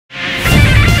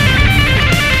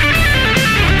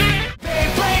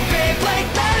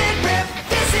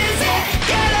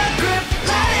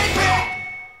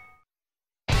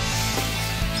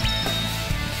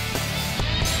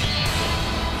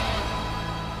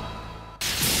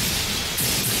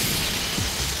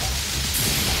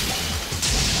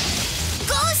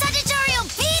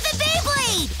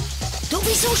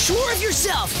so sure of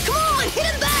yourself. Come on, hit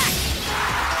him back.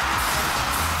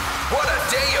 What a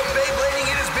day of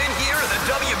Beyblading it has been here in the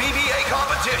WBBA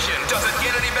competition. Does it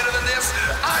get any better than this?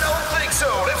 I don't think so.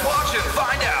 Let's watch and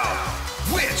find out.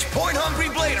 Which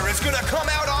point-hungry blader is going to come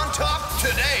out on top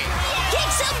today? Kick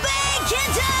some bang,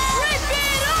 Kenta! Rip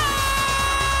it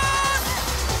up!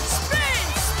 Spin,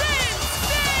 spin,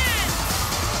 spin!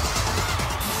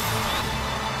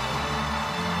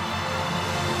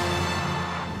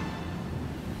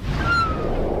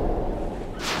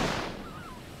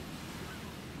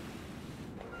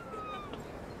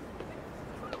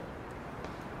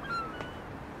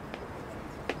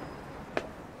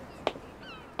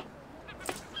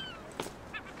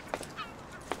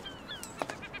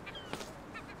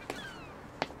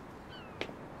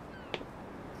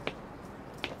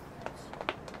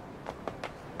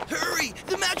 Hurry!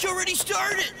 The match already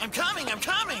started! I'm coming! Take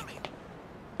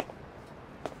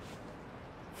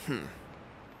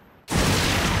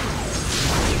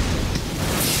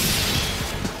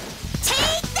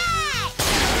that!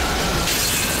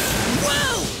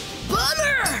 Whoa!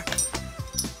 Bummer!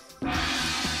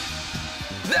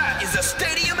 That is a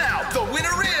stadium out. The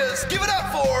winner is, give it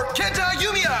up for Kenta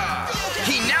Yumiya.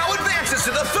 He now advances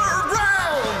to the third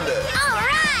round. All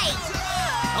right!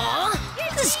 Aw,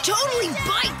 this totally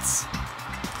bites!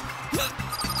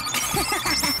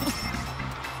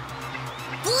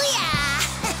 Booyah!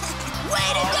 Way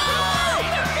to go!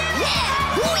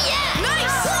 Yeah! Booyah!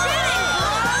 Nice spinning,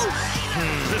 bro!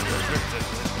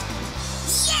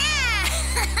 Yeah!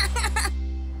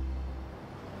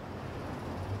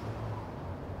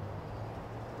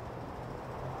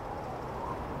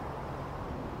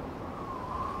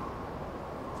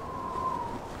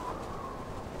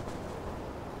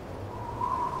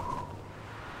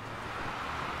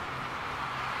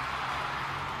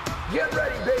 Get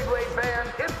ready, Beyblade fans.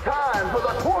 It's time for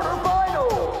the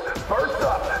quarterfinals. First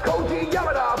up, Koji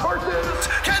Yamada versus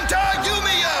Kenta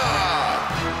Yumiya.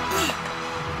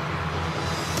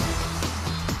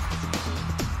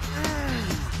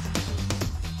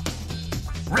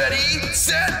 Ready,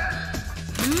 set.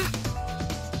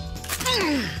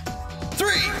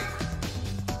 3,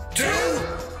 2,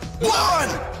 1.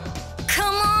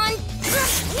 Come on!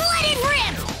 Let it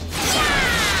rip!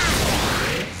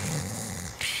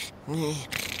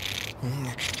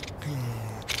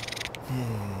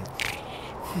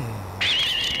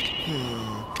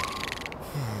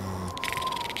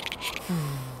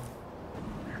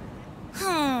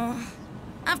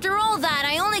 After all that,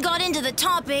 I only got into the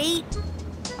top 8.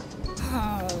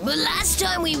 But last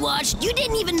time we watched, you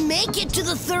didn't even make it to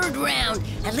the third round.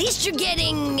 At least you're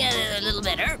getting a little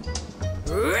better.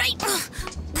 Right?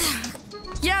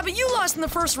 Yeah, but you lost in the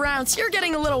first round, so you're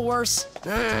getting a little worse.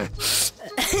 I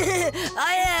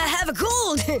have a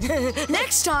cold.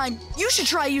 Next time, you should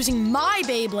try using my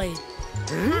Beyblade.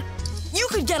 You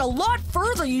could get a lot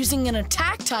further using an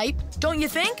attack type, don't you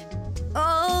think?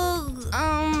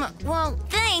 Well,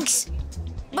 thanks.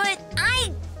 But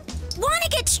I want to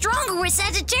get stronger with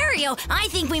Sagittario. I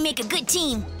think we make a good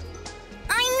team.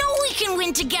 I know we can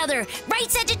win together. Right,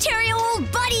 Sagittario,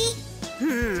 old buddy?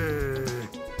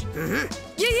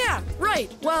 Yeah, right.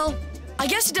 Well, I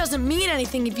guess it doesn't mean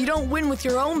anything if you don't win with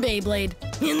your own Beyblade.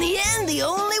 In the end, the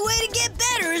only way to get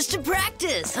better is to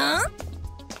practice, huh?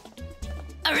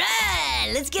 All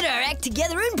right, let's get our act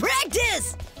together and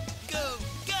practice. Go,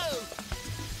 go,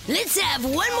 Let's have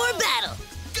one more battle.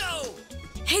 go!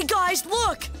 Hey guys,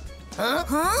 look! Huh?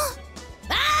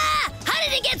 Ah! How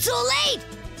did it get so late?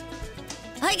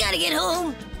 I gotta get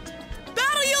home.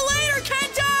 Battle you later,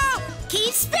 Kenta!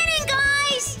 Keep spinning,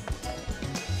 guys!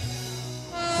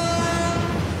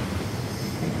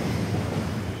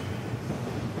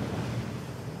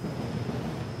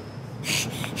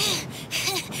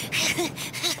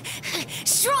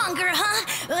 Stronger, huh?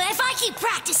 If I keep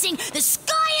practicing, the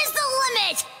sky is the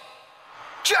limit!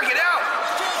 Check it out.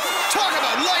 Talk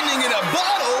about lightning in a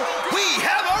bottle. We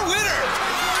have our winner.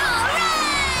 All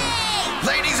right!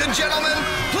 Ladies and gentlemen,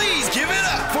 please give it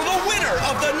up for the winner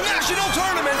of the national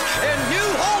tournament and new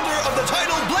holder of the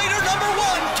title Blader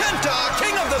 #1, Kenta,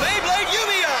 King of the Beyblade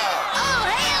Yumiya. All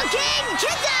hail King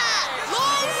Kenta!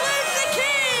 Long live the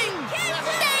king!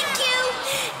 Thank you!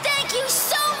 Thank you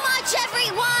so much,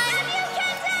 everyone!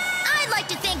 I'd like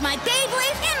to thank my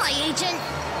Beyblade and my agent.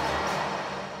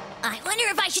 I wonder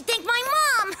if I should thank my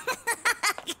mom.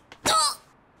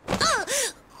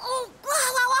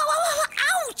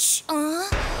 Ouch!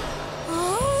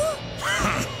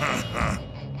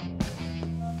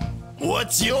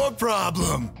 What's your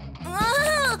problem?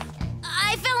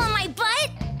 I fell on my butt.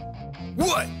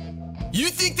 What? You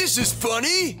think this is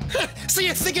funny? So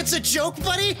you think it's a joke,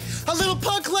 buddy? A little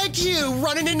punk like you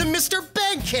running into Mr.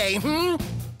 Benkei, hmm?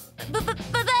 But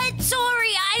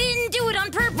sorry, I didn't do it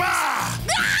on purpose. Bah!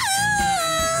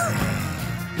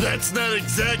 That's not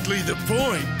exactly the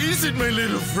point, is it, my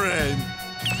little friend?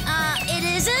 It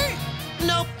isn't?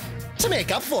 Nope. To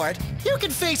make up for it, you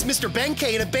can face Mr.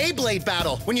 Benkei in a Beyblade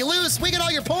battle. When you lose, we get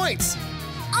all your points.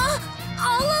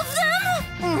 All of them?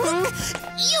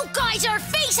 You guys are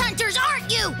face hunters, aren't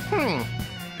you?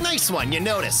 Nice one, you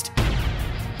noticed.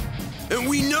 And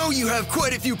we know you have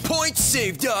quite a few points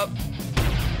saved up.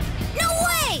 No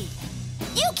way!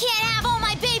 You can't have all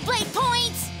my Beyblade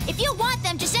points! If you want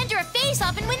them, just enter a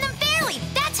face-off and win them fairly.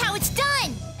 That's how it's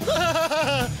done!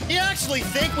 You actually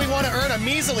think we want to earn a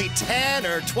measly 10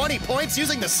 or 20 points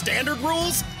using the standard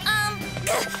rules?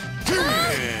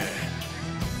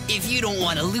 If you don't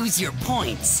want to lose your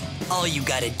points, all you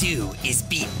gotta do is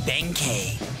beat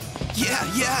Benkei.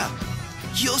 Yeah.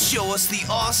 He'll show us the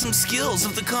awesome skills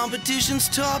of the competition's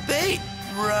top 8,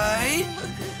 right?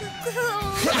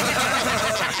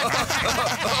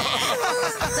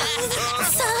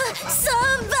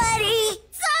 Somebody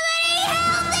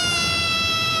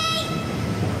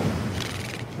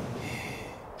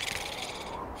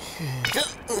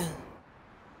help me!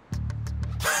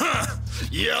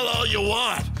 Yell all you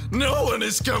want. No one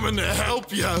is coming to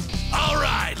help you. All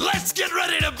right, let's get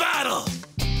ready to battle.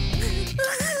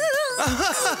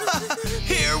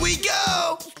 Here we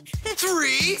go.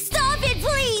 3. Stop it,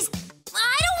 please!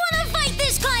 I don't want to fight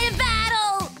this kind of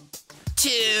battle!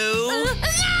 2.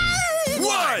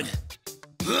 1.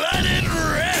 Let it rip.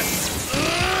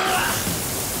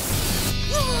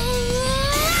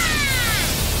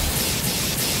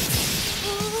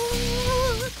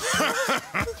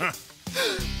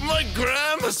 My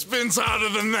grandma spins harder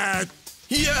than that.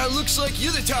 Yeah, looks like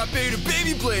you're the top 8 of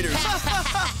Beyblade.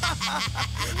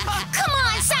 Come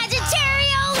on,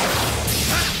 Sagittario!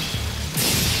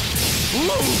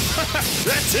 Whoa,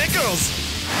 that tickles.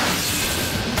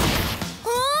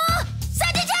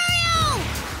 Sagittario!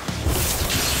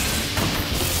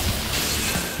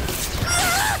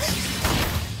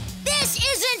 This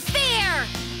isn't fair!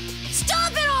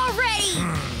 Stop it already!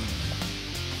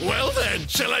 Well then,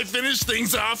 shall I finish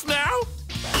things off now?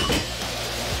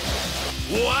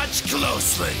 Watch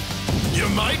closely. You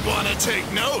might want to take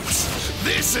notes.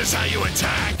 This is how you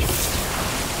attack.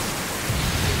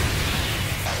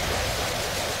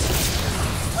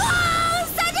 Whoa!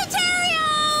 Sagittario!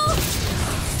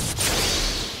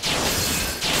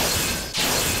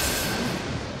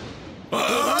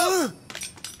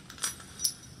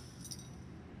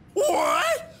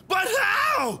 What? But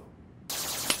how?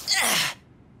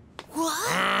 What?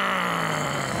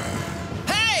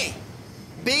 Hey!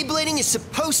 Beyblading is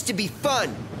supposed to be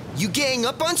fun. You gang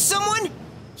up on someone?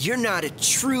 You're not a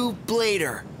true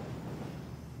blader.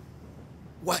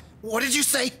 What did you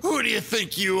say? Who do you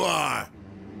think you are?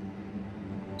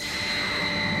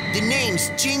 The name's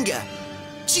Gingka.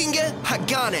 Gingka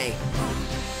Hagane.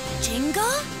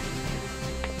 Jinga?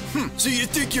 So you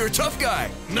think you're a tough guy?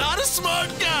 Not a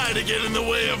smart guy to get in the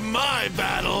way of my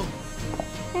battle.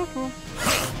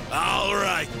 All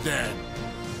right, then.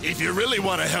 If you really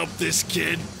want to help this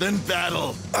kid, then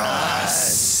battle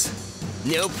us.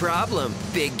 No problem,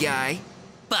 big guy.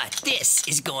 But this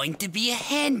is going to be a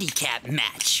handicap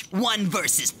match. 1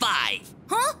 versus 5.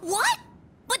 Huh? What?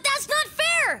 But that's not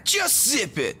fair! Just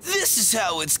zip it. This is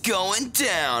how it's going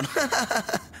down.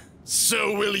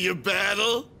 So will you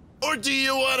battle? Or do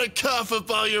you want to cough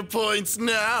up all your points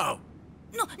now?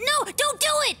 No, don't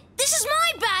do it! This is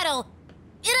my battle!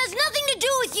 It has nothing to do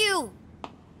with you!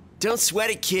 Don't sweat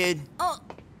it, kid.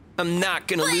 I'm not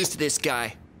gonna lose to this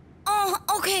guy. Oh,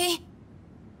 okay.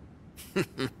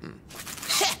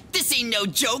 This ain't no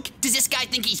joke. Does this guy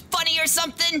think he's funny or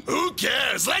something? Who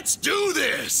cares? Let's do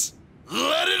this!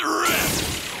 Let it rip!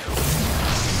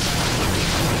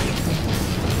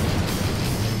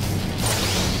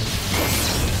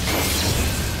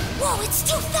 Whoa, it's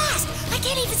too fast! I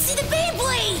can't even see the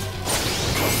Beyblade!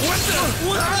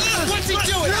 What's he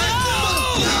doing? No!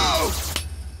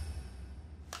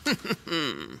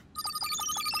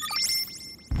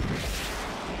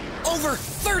 Over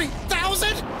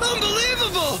 30,000?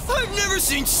 Unbelievable! I've never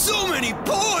seen so many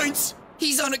points!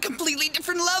 He's on a completely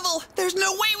different level. There's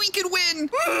no way we could win.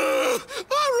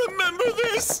 I remember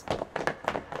this!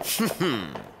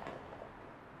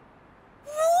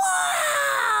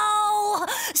 Wow!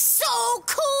 So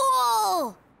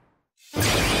cool!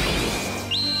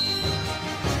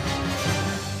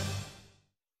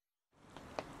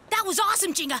 That was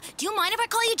awesome, Jinga. Do you mind if I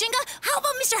call you Jinga? How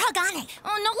about Mr. Hagane?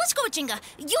 Oh, no, let's go with Jinga.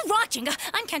 You rock, Jinga.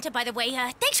 I'm Kenta, by the way.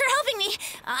 Thanks for helping me.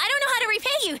 I don't know how to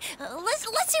repay you. Let's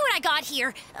see what I got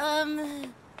here.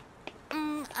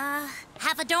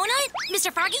 Half a donut?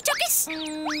 Mr. Froggy Tuckus?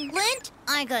 Lint?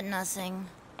 I got nothing.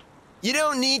 You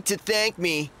don't need to thank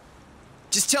me.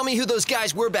 Just tell me who those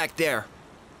guys were back there.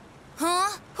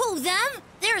 Huh? Who, them?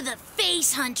 They're the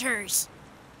Face Hunters.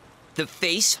 The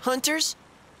Face Hunters?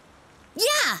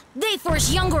 Yeah, they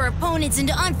force younger opponents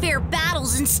into unfair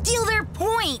battles and steal their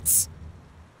points.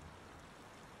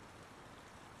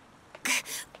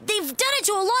 They've done it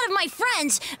to a lot of my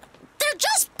friends. They're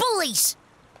just bullies.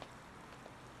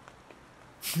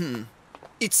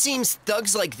 It seems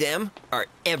thugs like them are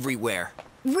everywhere.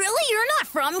 Really? You're not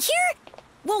from here?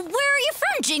 Well, where are you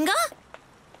from, Jinga?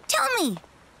 Tell me.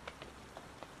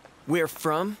 Where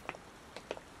from?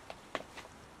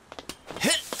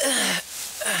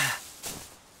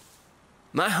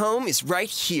 My home is right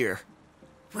here.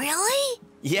 Really?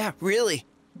 Yeah, really.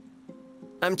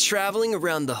 I'm traveling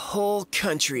around the whole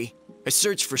country. I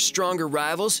search for stronger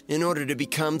rivals in order to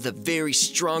become the very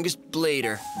strongest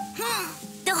blader.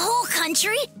 The whole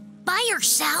country? By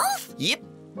yourself? Yep.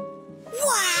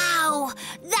 Wow!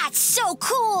 That's so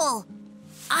cool!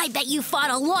 I bet you fought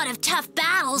a lot of tough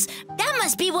battles. That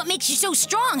must be what makes you so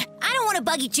strong. I don't want to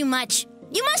bug you too much.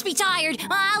 You must be tired.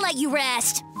 I'll let you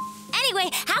rest. Anyway,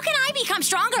 how can I become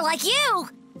stronger like you?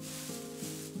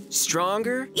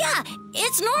 Stronger? Yeah,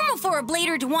 it's normal for a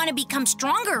blader to want to become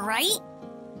stronger, right?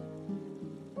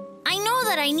 I know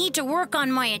that I need to work on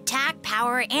my attack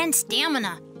power and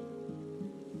stamina.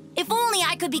 If only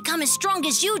I could become as strong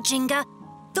as you, Jinga,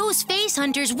 those Face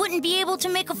Hunters wouldn't be able to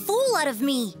make a fool out of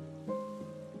me.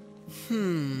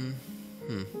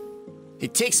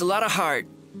 It takes a lot of heart.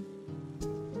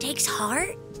 Takes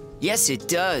heart? Yes, it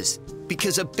does.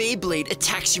 Because a Beyblade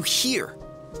attacks you here.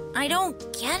 I don't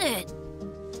get it.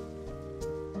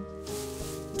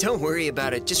 Don't worry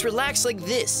about it. Just relax like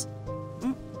this.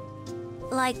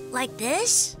 Like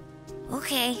this?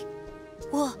 Okay.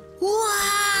 Wow!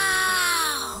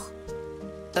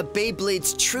 A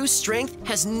Beyblade's true strength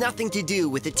has nothing to do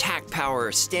with attack power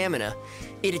or stamina.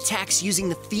 It attacks using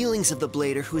the feelings of the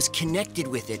blader who is connected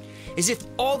with it, as if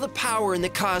all the power in the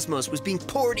cosmos was being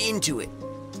poured into it.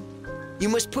 You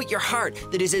must put your heart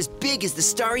that is as big as the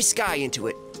starry sky into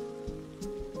it.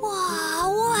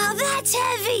 Wow, that's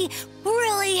heavy!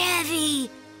 Really heavy!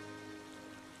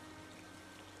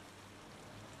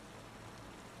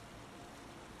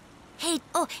 Hey,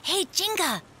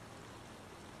 Jinga!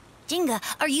 Jinga,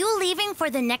 are you leaving for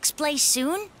the next place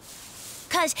soon?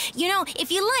 'Cause, you know,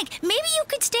 if you like, maybe you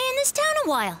could stay in this town a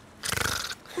while.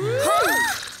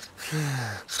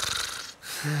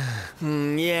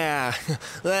 Yeah,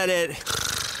 let it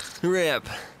rip.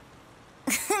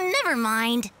 Never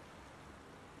mind.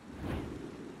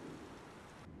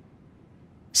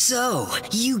 So,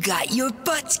 you got your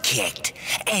butts kicked,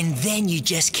 and then you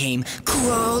just came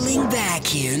crawling back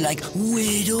here like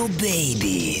little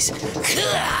babies.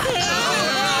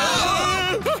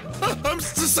 I'm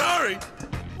sorry,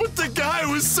 but the guy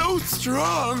was so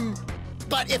strong.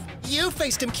 But if you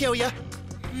faced him, Kyoya,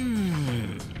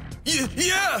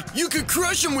 Yeah, you could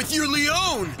crush him with your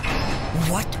Leon.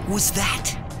 What was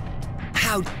that?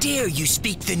 How dare you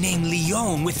speak the name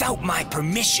Leon without my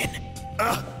permission?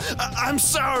 I'm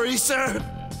sorry, sir.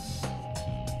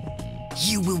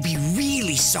 You will be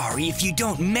really sorry if you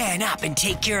don't man up and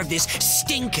take care of this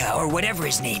Stinka or whatever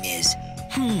his name is.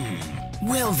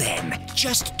 Well then,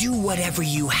 just do whatever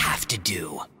you have to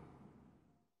do.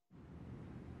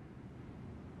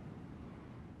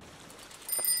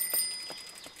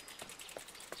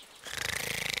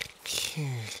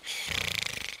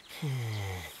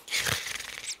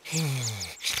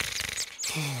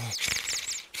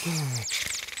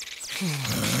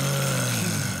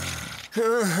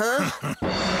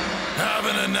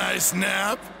 Having a nice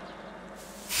nap?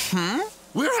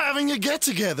 We're having a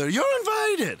get-together. You're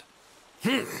invited.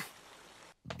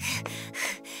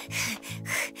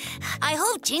 I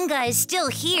hope Jinga is still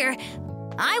here.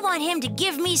 I want him to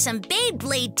give me some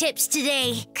Beyblade tips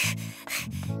today.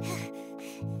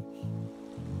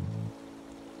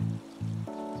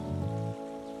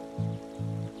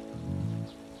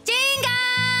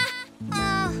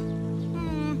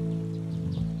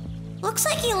 Looks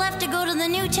like he left to go to the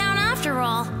new town after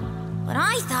all. But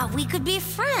I thought we could be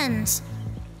friends.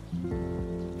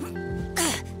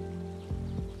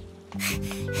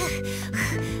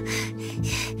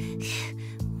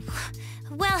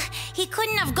 Well, he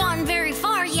couldn't have gotten very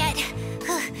far yet.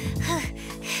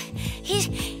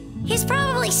 He's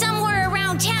probably somewhere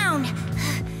around town.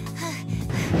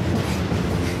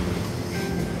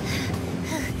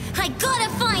 I gotta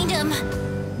find him!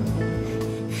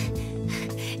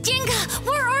 Gingka,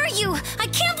 where are you? I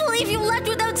can't believe you left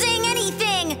without saying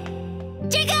anything!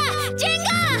 Gingka!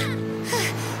 Gingka!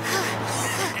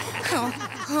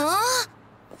 Huh?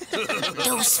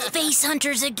 Those face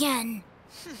hunters again.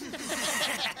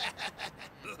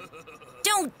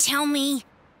 Don't tell me.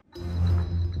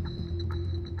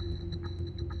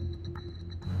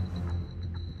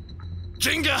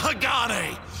 Gingka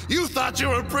Hagane! You thought you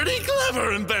were pretty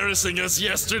clever embarrassing us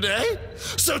yesterday.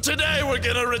 So today we're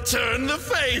gonna return the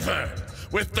favor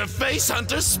with the Face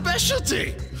Hunter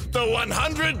specialty, the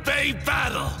 100 Bay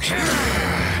Battle.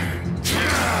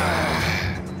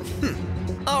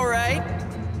 All right.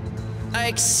 I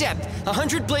accept.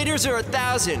 100 bladers or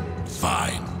 1,000.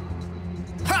 Fine.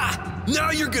 Ha!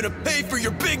 Now you're gonna pay for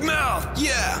your big mouth!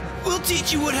 Yeah, we'll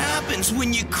teach you what happens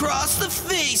when you cross the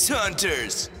Face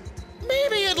Hunters.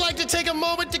 Maybe you'd like to take a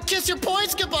moment to kiss your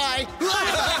points goodbye.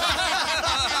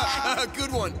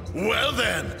 Good one. Well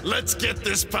then, let's get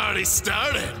this party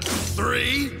started.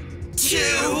 3, 2,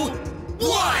 1!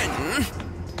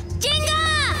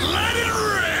 Gingka! Let it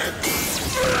rip!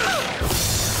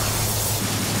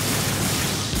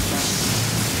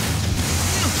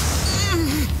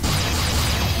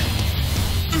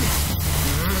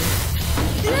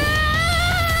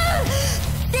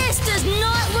 This does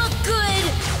not look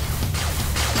good!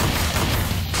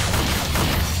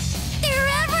 They're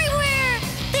everywhere!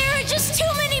 There are just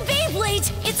too many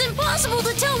Beyblades! It's impossible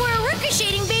to tell where a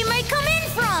ricocheting Bey might come in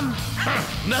from!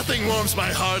 Nothing warms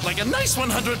my heart like a nice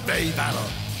 100 Bay battle.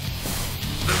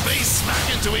 The Bays smack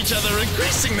into each other,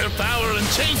 increasing their power and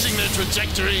changing their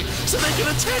trajectory so they can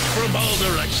attack from all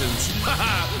directions.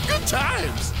 Haha, good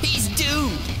times! He's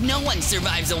doomed. No one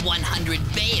survives a 100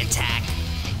 Bay attack.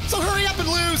 So hurry up and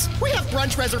lose. We have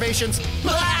brunch reservations.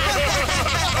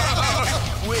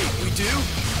 Wait, we do?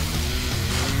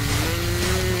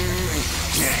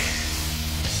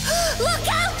 Look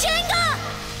out, Gingka!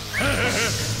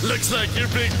 Looks like your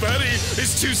big buddy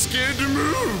is too scared to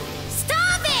move.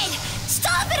 Stop it!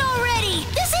 Stop it already!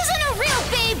 This isn't a real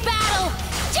Bey battle!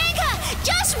 Gingka,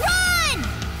 just run!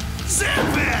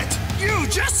 Zip it! You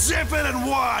just zip it and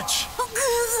watch!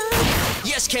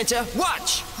 Yes, Kenta,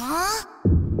 watch! Huh?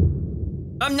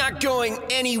 I'm not going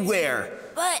anywhere.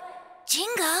 But,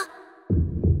 Gingka...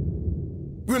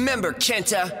 Remember,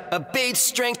 Kenta, a Bey's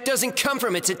strength doesn't come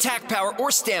from its attack power or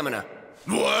stamina.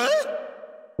 What?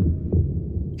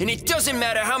 And it doesn't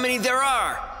matter how many there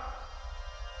are.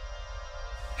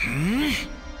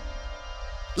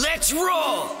 Let's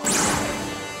roll!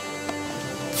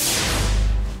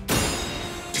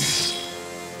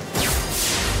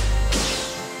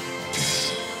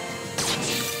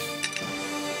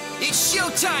 It's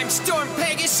showtime, Storm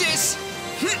Pegasus!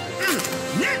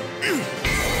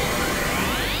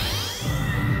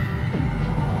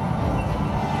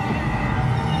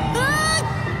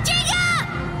 Gingka!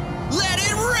 Let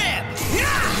it rip!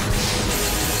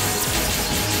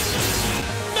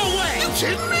 No way! You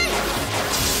kidding me?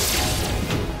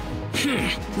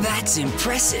 That's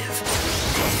impressive.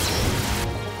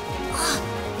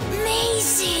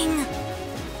 Amazing!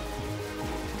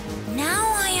 Now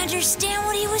I understand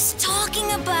what he was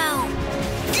talking about.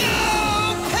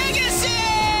 Go,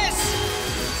 Pegasus!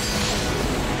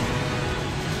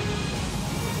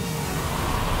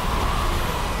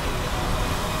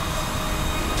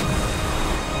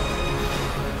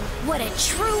 What a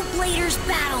true Bladers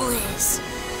battle is.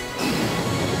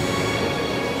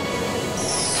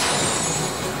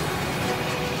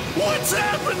 What's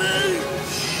happening?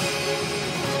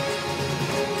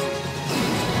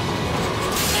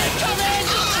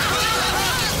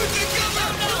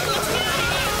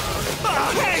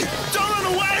 Hey, don't run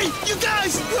away! You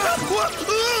guys!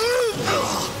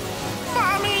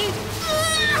 Mommy!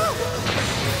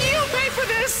 You pay for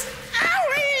this!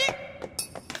 Owie!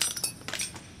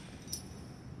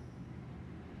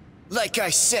 Like I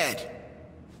said.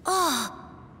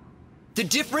 The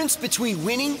difference between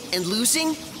winning and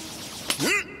losing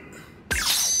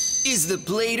is the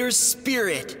Blader's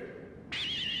spirit.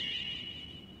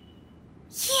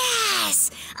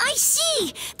 Yes! I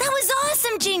see! That was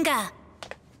awesome, Gingka!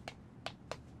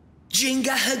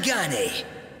 Gingka Hagane.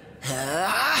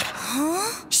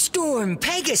 Huh? Storm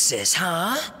Pegasus,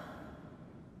 huh?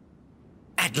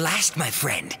 At last, my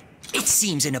friend. It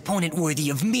seems an opponent worthy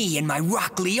of me and my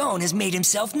Rock Leon has made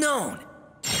himself known.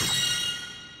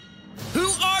 Who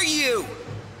are you?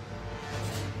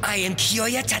 I am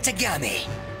Kyoya Tatagami.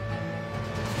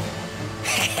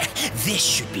 This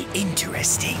should be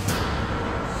interesting.